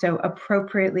to do so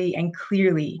appropriately and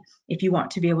clearly if you want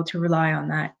to be able to rely on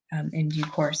that in due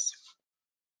course.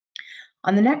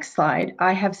 On the next slide,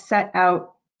 I have set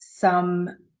out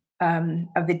some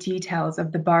of the details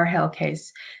of the Barhale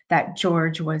case that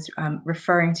George was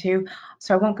referring to.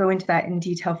 So I won't go into that in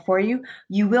detail for you.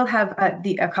 You will have a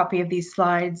copy of these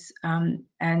slides and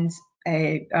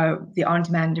the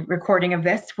on-demand recording of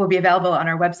this will be available on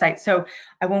our website. So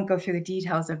I won't go through the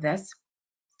details of this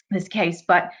case,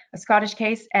 but a Scottish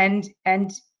case and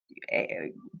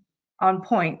on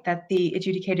point that the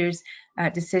adjudicator's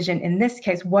decision in this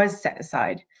case was set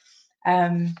aside.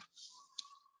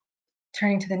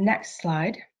 Turning to the next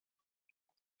slide.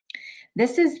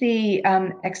 This is the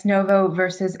ex novo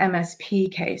versus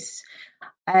MSP case.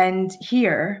 And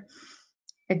here,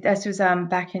 this was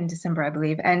back in December, I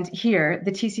believe. And here,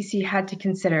 the TCC had to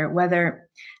consider whether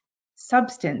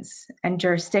substance and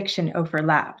jurisdiction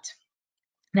overlapped.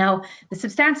 Now, the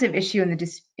substantive issue in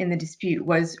the dispute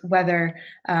was whether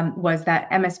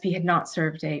that MSP had not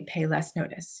served a pay less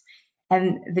notice.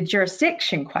 And the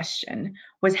jurisdiction question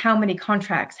was how many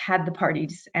contracts had the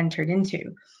parties entered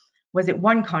into. Was it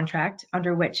one contract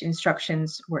under which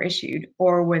instructions were issued,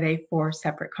 or were they 4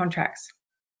 separate contracts?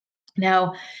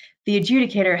 Now, the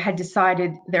adjudicator had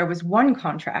decided there was one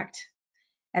contract,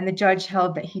 and the judge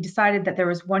held that he decided that there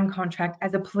was one contract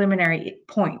as a preliminary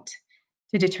point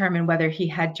to determine whether he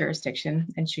had jurisdiction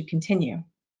and should continue,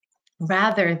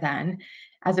 rather than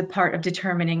as a part of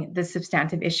determining the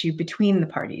substantive issue between the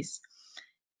parties.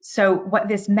 So what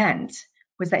this meant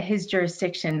was that his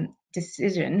jurisdiction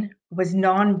decision was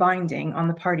non-binding on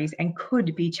the parties and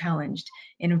could be challenged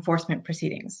in enforcement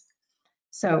proceedings.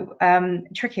 So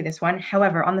tricky, this one.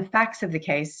 However, on the facts of the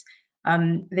case,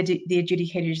 the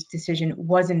adjudicator's decision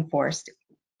was enforced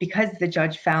because the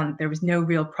judge found there was no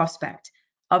real prospect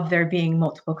of there being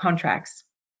multiple contracts.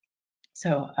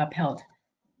 So upheld.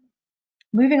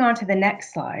 Moving on to the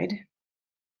next slide.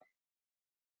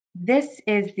 This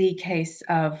is the case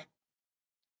of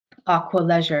Aqua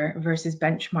Leisure versus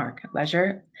Benchmark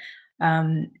Leisure,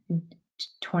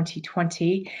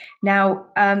 2020. Now,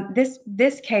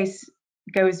 this case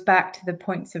goes back to the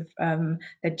points of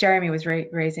that Jeremy was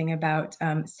raising about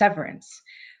severance.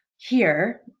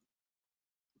 Here,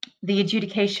 the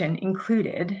adjudication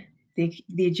included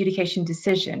the adjudication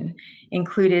decision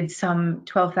included some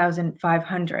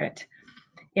 $12,500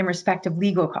 in respect of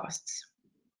legal costs,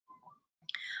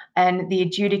 and the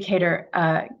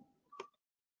adjudicator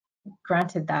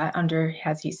granted that under,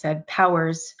 as he said,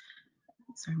 powers.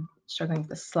 So I'm struggling with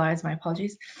the slides. My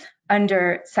apologies.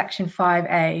 Under Section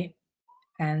 5A.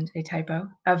 And a typo,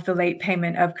 of the Late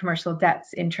Payment of Commercial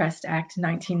Debts Interest Act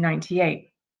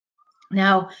 1998.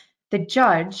 Now, the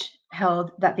judge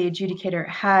held that the adjudicator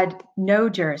had no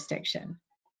jurisdiction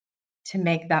to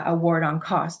make that award on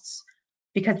costs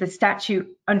because the statute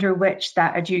under which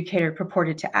that adjudicator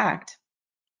purported to act,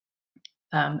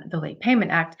 the Late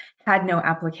Payment Act, had no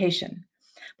application.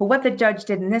 But what the judge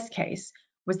did in this case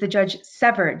was the judge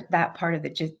severed that part of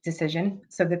the decision,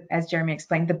 so that, as Jeremy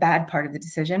explained, the bad part of the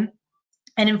decision,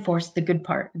 and enforce the good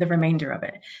part, the remainder of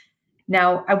it.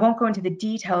 Now, I won't go into the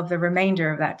detail of the remainder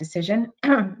of that decision,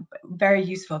 very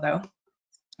useful though.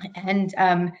 And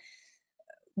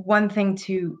one thing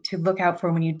to look out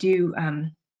for when you do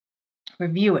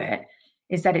review it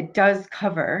is that it does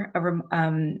cover a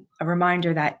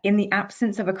reminder that in the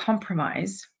absence of a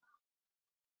compromise,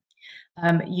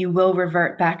 you will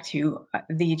revert back to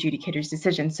the adjudicator's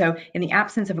decision. So in the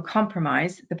absence of a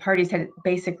compromise, the parties had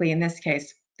basically, in this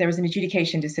case, there was an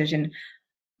adjudication decision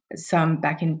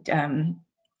back in,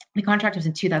 the contract was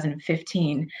in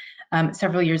 2015.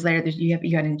 Several years later,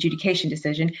 you had an adjudication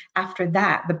decision. After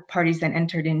that, the parties then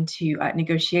entered into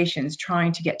negotiations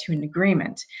trying to get to an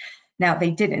agreement. Now,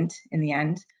 they didn't in the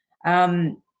end.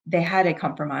 They had a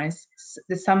compromise.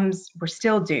 The sums were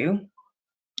still due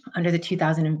under the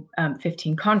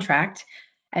 2015 contract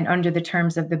and under the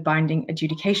terms of the binding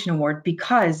adjudication award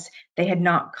because they had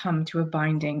not come to a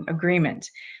binding agreement.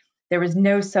 There was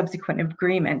no subsequent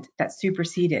agreement that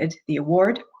superseded the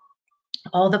award.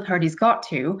 All the parties got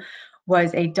to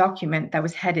was a document that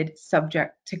was headed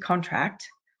subject to contract,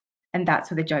 and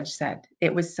that's what the judge said.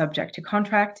 It was subject to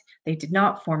contract. They did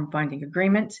not form a binding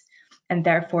agreement, and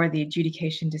therefore the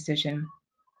adjudication decision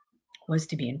was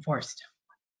to be enforced.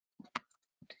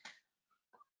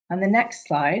 On the next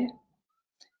slide,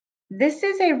 this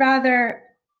is a rather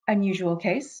unusual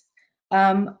case.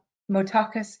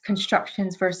 Motakis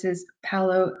Constructions versus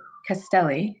Paolo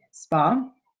Castelli Spa.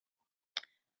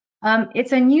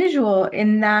 It's unusual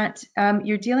in that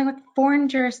you're dealing with foreign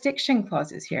jurisdiction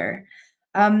clauses here.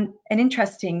 An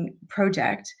interesting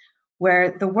project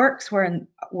where the works were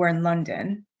in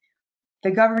London.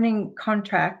 The governing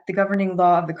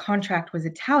law of the contract was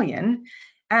Italian,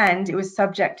 and it was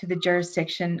subject to the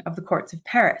jurisdiction of the courts of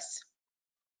Paris.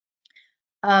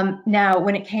 Now,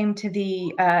 when it came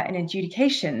to an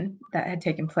adjudication that had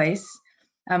taken place,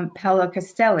 Paolo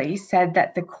Castelli said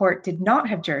that the court did not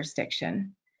have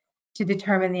jurisdiction to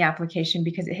determine the application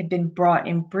because it had been brought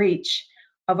in breach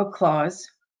of a clause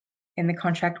in the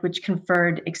contract which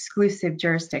conferred exclusive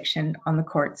jurisdiction on the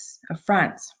courts of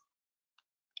France.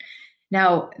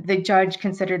 Now, the judge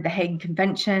considered the Hague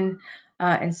Convention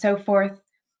and so forth,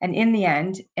 and in the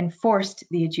end enforced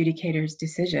the adjudicator's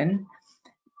decision.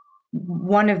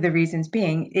 One of the reasons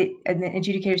being an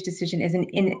adjudicator's decision is an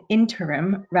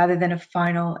interim rather than a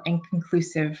final and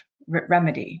conclusive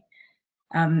remedy.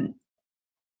 I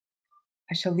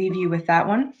shall leave you with that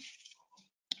one.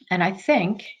 And I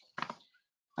think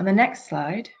on the next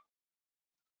slide,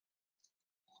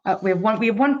 we have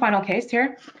one final case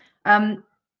here.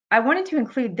 I wanted to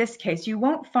include this case. You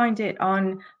won't find it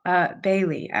on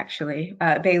Bailey, actually.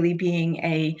 Bailey being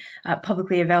a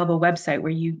publicly available website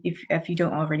where you, if you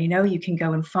don't already know, you can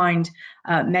go and find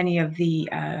many of the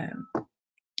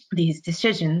these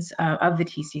decisions of the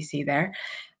TCC there.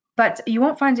 But you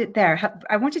won't find it there.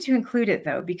 I wanted to include it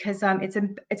though because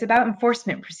it's about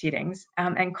enforcement proceedings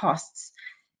and costs.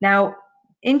 Now,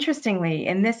 interestingly,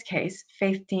 in this case,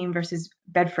 Faith Dean versus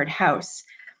Bedford House.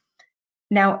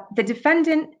 Now, the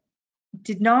defendant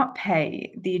did not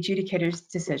pay the adjudicator's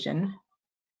decision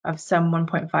of some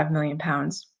 £1.5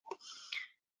 million.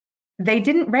 They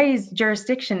didn't raise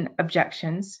jurisdiction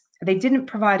objections. They didn't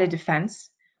provide a defense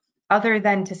other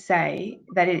than to say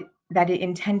that it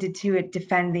intended to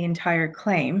defend the entire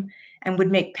claim and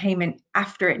would make payment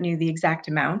after it knew the exact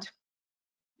amount.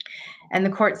 And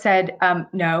the court said,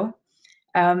 no,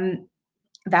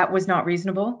 that was not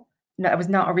reasonable. No, that was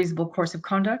not a reasonable course of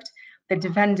conduct.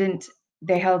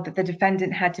 They held that the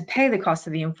defendant had to pay the cost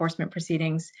of the enforcement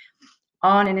proceedings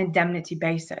on an indemnity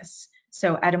basis.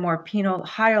 So at a more penal,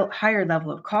 higher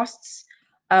level of costs,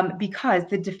 because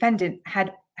the defendant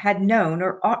had known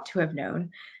or ought to have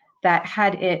known that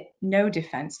had it no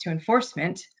defense to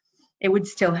enforcement, it would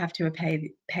still have to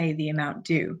pay the amount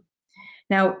due.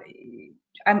 Now,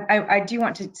 I do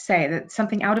want to say that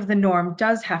something out of the norm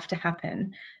does have to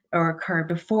happen or occur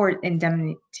before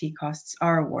indemnity costs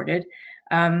are awarded.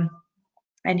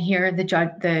 And here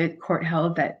the court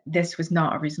held that this was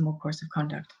not a reasonable course of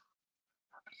conduct.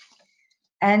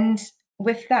 And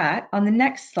with that, on the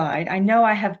next slide, I know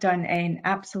I have done an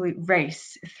absolute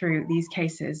race through these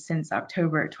cases since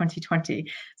October 2020.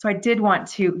 So I did want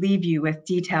to leave you with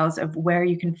details of where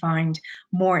you can find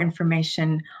more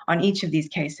information on each of these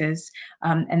cases.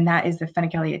 And that is the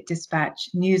Fenwick Elliott Dispatch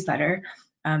newsletter,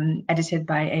 edited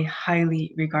by a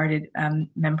highly regarded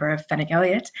member of Fenwick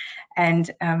Elliott. And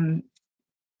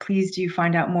please do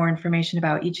find out more information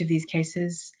about each of these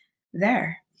cases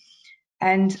there.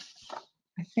 And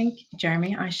I think,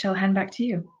 Jeremy, I shall hand back to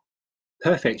you.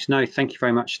 Perfect. No, thank you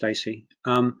very much, Stacy.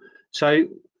 So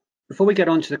before we get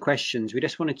on to the questions, we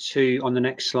just wanted to, on the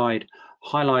next slide,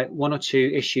 highlight one or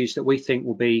two issues that we think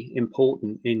will be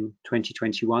important in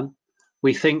 2021.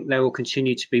 We think there will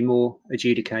continue to be more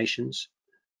adjudications.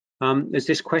 There's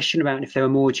this question about if there are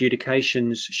more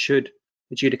adjudications, should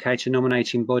adjudicator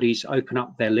nominating bodies open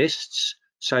up their lists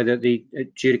so that the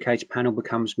adjudicator panel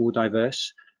becomes more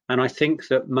diverse. And I think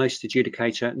that most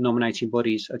adjudicator nominating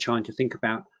bodies are trying to think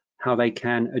about how they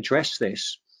can address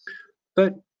this.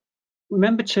 But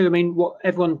remember too, I mean, what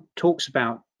everyone talks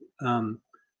about,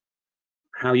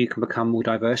 how you can become more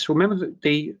diverse. Remember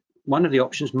that one of the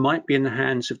options might be in the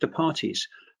hands of the parties.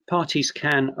 Parties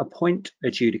can appoint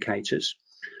adjudicators.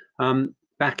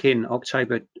 Back in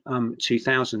October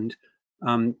 2000,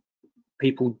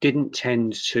 people didn't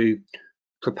tend to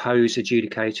propose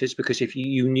adjudicators because if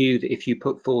you knew that if you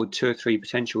put forward 2 or 3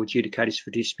 potential adjudicators for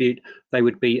dispute, they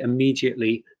would be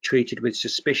immediately treated with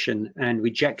suspicion and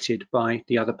rejected by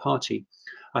the other party.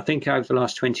 I think over the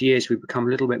last 20 years, we've become a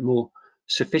little bit more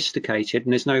sophisticated,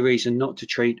 and there's no reason not to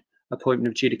treat appointment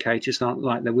of adjudicators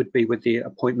like there would be with the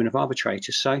appointment of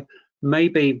arbitrators. So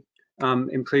maybe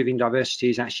improving diversity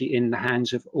is actually in the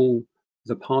hands of all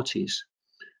the parties.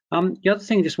 The other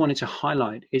thing I just wanted to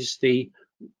highlight is the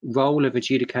role of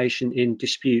adjudication in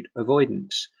dispute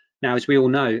avoidance. Now, as we all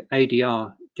know,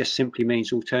 ADR just simply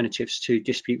means alternatives to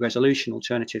dispute resolution,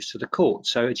 alternatives to the court.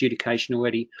 So adjudication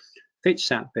already fits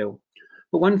that bill.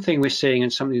 But one thing we're seeing,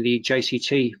 and something the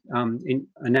JCT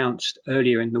announced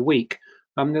earlier in the week,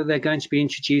 that they're going to be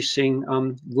introducing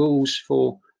rules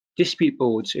for dispute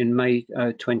boards in May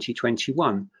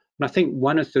 2021. And I think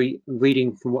one of the,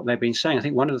 reading from what they've been saying, I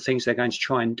think one of the things they're going to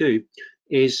try and do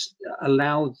is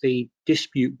allow the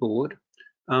dispute board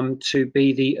to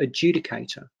be the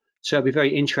adjudicator. So it'll be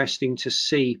very interesting to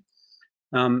see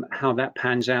how that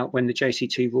pans out when the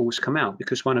JCT rules come out,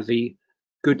 because one of the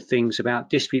good things about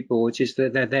dispute boards is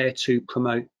that they're there to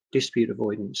promote dispute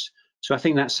avoidance. So I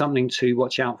think that's something to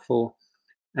watch out for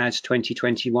as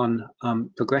 2021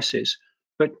 progresses.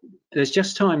 But there's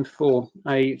just time for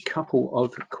a couple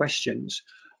of questions.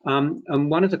 And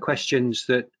one of the questions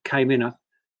that came in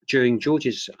during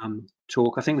George's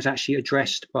talk, I think was actually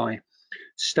addressed by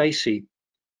Stacy.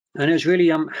 And it was really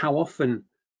how often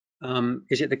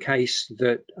is it the case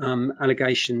that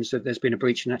allegations that there's been a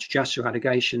breach of natural justice, or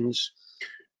allegations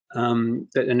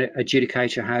that an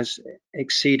adjudicator has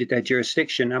exceeded their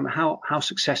jurisdiction, how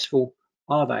successful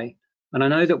are they? And I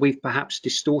know that we've perhaps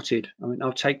distorted, I mean,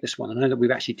 I'll take this one. I know that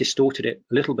we've actually distorted it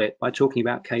a little bit by talking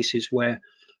about cases where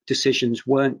decisions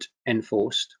weren't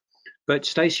enforced. But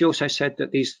Stacy also said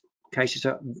that these cases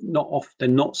are they're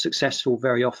not successful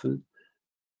very often.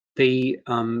 The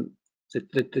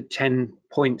 10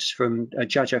 points from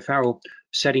Judge O'Farrell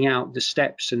setting out the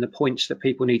steps and the points that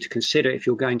people need to consider if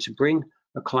you're going to bring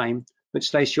a claim. But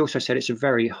Stacy also said it's a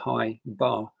very high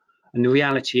bar. And the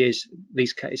reality is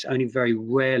these cases only very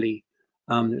rarely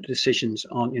the decisions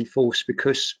aren't enforced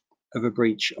because of a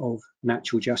breach of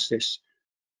natural justice.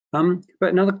 But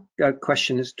another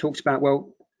question is talks about,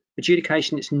 well,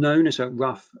 adjudication, it's known as a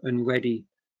rough and ready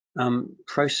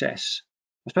process.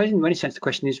 I suppose in many sense the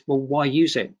question is, well, why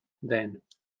use it then?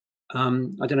 I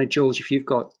don't know, George, if you've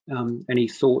got any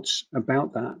thoughts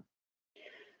about that.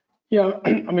 Yeah,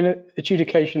 I mean,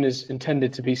 adjudication is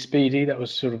intended to be speedy. That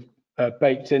was sort of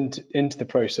baked into the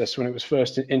process when it was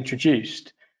first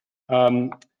introduced.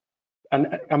 And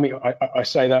I mean, I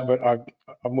say that, but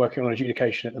I'm working on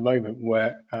adjudication at the moment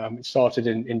where it started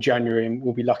in January, and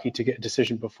we'll be lucky to get a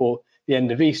decision before the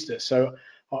end of Easter. So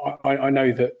I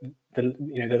know that the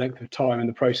length of time and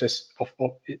the process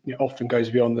often goes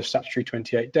beyond the statutory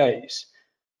 28 days.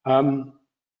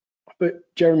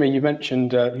 But Jeremy, you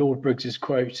mentioned Lord Briggs's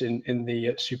quote in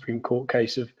the Supreme Court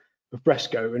case of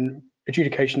Bresco, and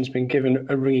adjudication has been given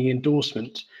a ringing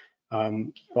endorsement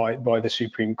by the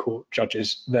Supreme Court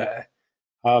judges there.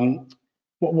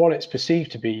 While it's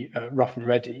perceived to be rough and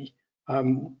ready,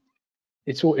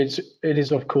 it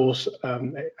is of course,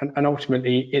 and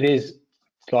ultimately it is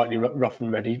slightly rough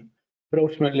and ready. But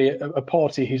ultimately, a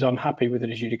party who's unhappy with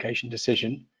an adjudication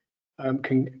decision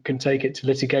can take it to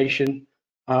litigation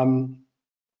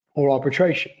or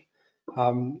arbitration.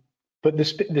 But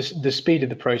the speed of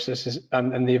the process is,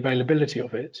 and the availability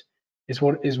of it is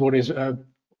what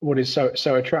is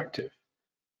so attractive.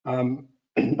 And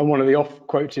one of the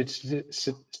oft-quoted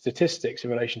statistics in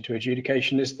relation to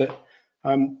adjudication is that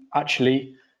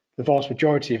actually the vast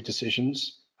majority of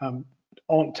decisions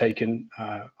aren't taken,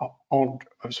 aren't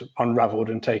unravelled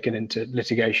and taken into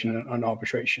litigation and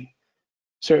arbitration.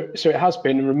 So it has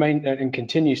been and remained and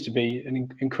continues to be an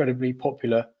incredibly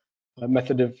popular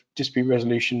method of dispute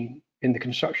resolution in the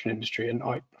construction industry, and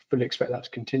I fully expect that to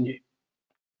continue.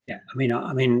 Yeah,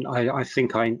 I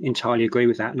think I entirely agree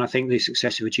with that, and I think the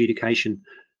success of adjudication,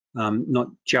 not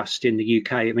just in the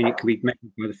UK, I mean, it can be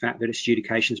measured by the fact that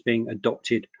adjudication is being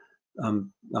adopted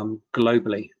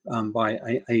globally by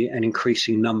an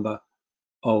increasing number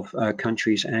of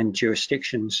countries and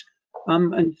jurisdictions.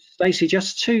 And Stacy,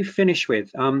 just to finish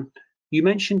with, you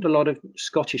mentioned a lot of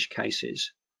Scottish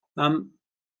cases.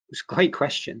 It's a great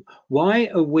question. Why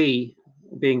are we,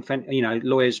 being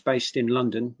lawyers based in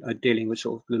London, dealing with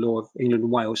sort of the law of England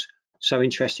and Wales, so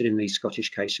interested in these Scottish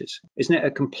cases? Isn't it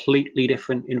a completely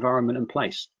different environment and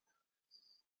place?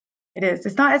 It is.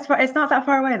 It's not that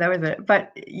far away though, is it?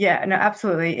 But yeah, no,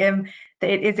 absolutely. It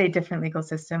is a different legal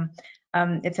system.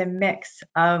 It's a mix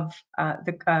of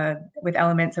with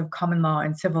elements of common law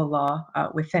and civil law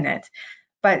within it.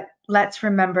 But let's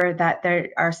remember that there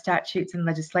are statutes and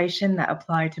legislation that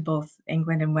apply to both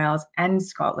England and Wales and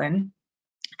Scotland.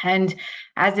 And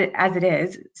as it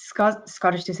is,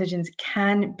 Scottish decisions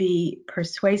can be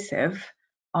persuasive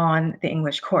on the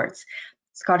English courts.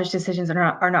 Scottish decisions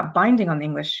are not binding on the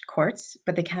English courts,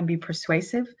 but they can be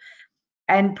persuasive.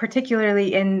 And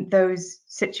particularly in those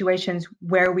situations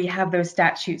where we have those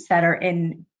statutes that are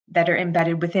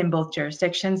embedded within both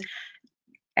jurisdictions.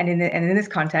 And in this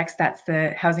context, that's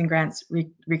the Housing Grants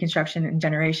Reconstruction and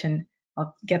Generation,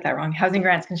 I'll get that wrong, Housing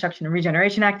Grants Construction and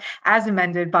Regeneration Act, as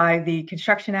amended by the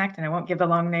Construction Act, and I won't give the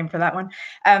long name for that one.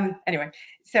 Anyway,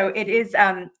 so it is,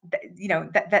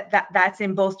 that's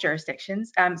in both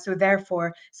jurisdictions. So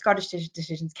therefore, Scottish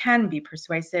decisions can be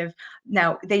persuasive.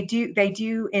 Now, they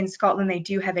do in Scotland, they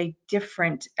do have a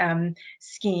different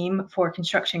scheme for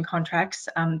construction contracts,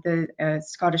 the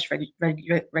Scottish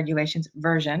regulations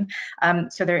version.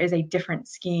 So there is a different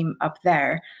scheme up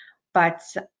there. But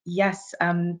yes,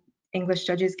 English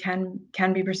judges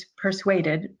can be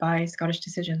persuaded by Scottish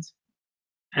decisions.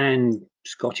 And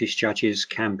Scottish judges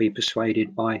can be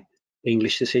persuaded by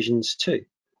English decisions too.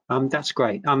 That's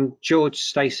great. George,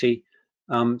 Stacy,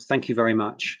 thank you very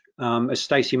much. As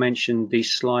Stacy mentioned,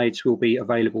 these slides will be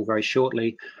available very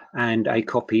shortly, and a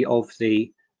copy of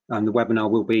the webinar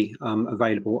will be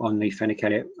available on the Fenwick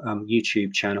Elliott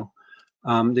YouTube channel.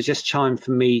 There's just time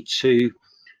for me to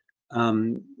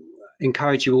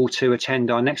encourage you all to attend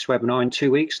our next webinar in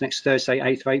 2 weeks, next Thursday,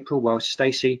 8th of April, while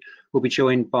Stacy will be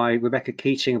joined by Rebecca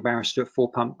Keating, a barrister at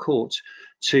Four Pump Court,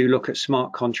 to look at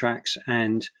smart contracts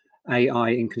and AI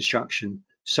in construction.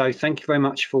 So thank you very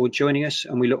much for joining us,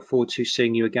 and we look forward to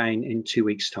seeing you again in 2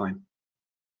 weeks' time.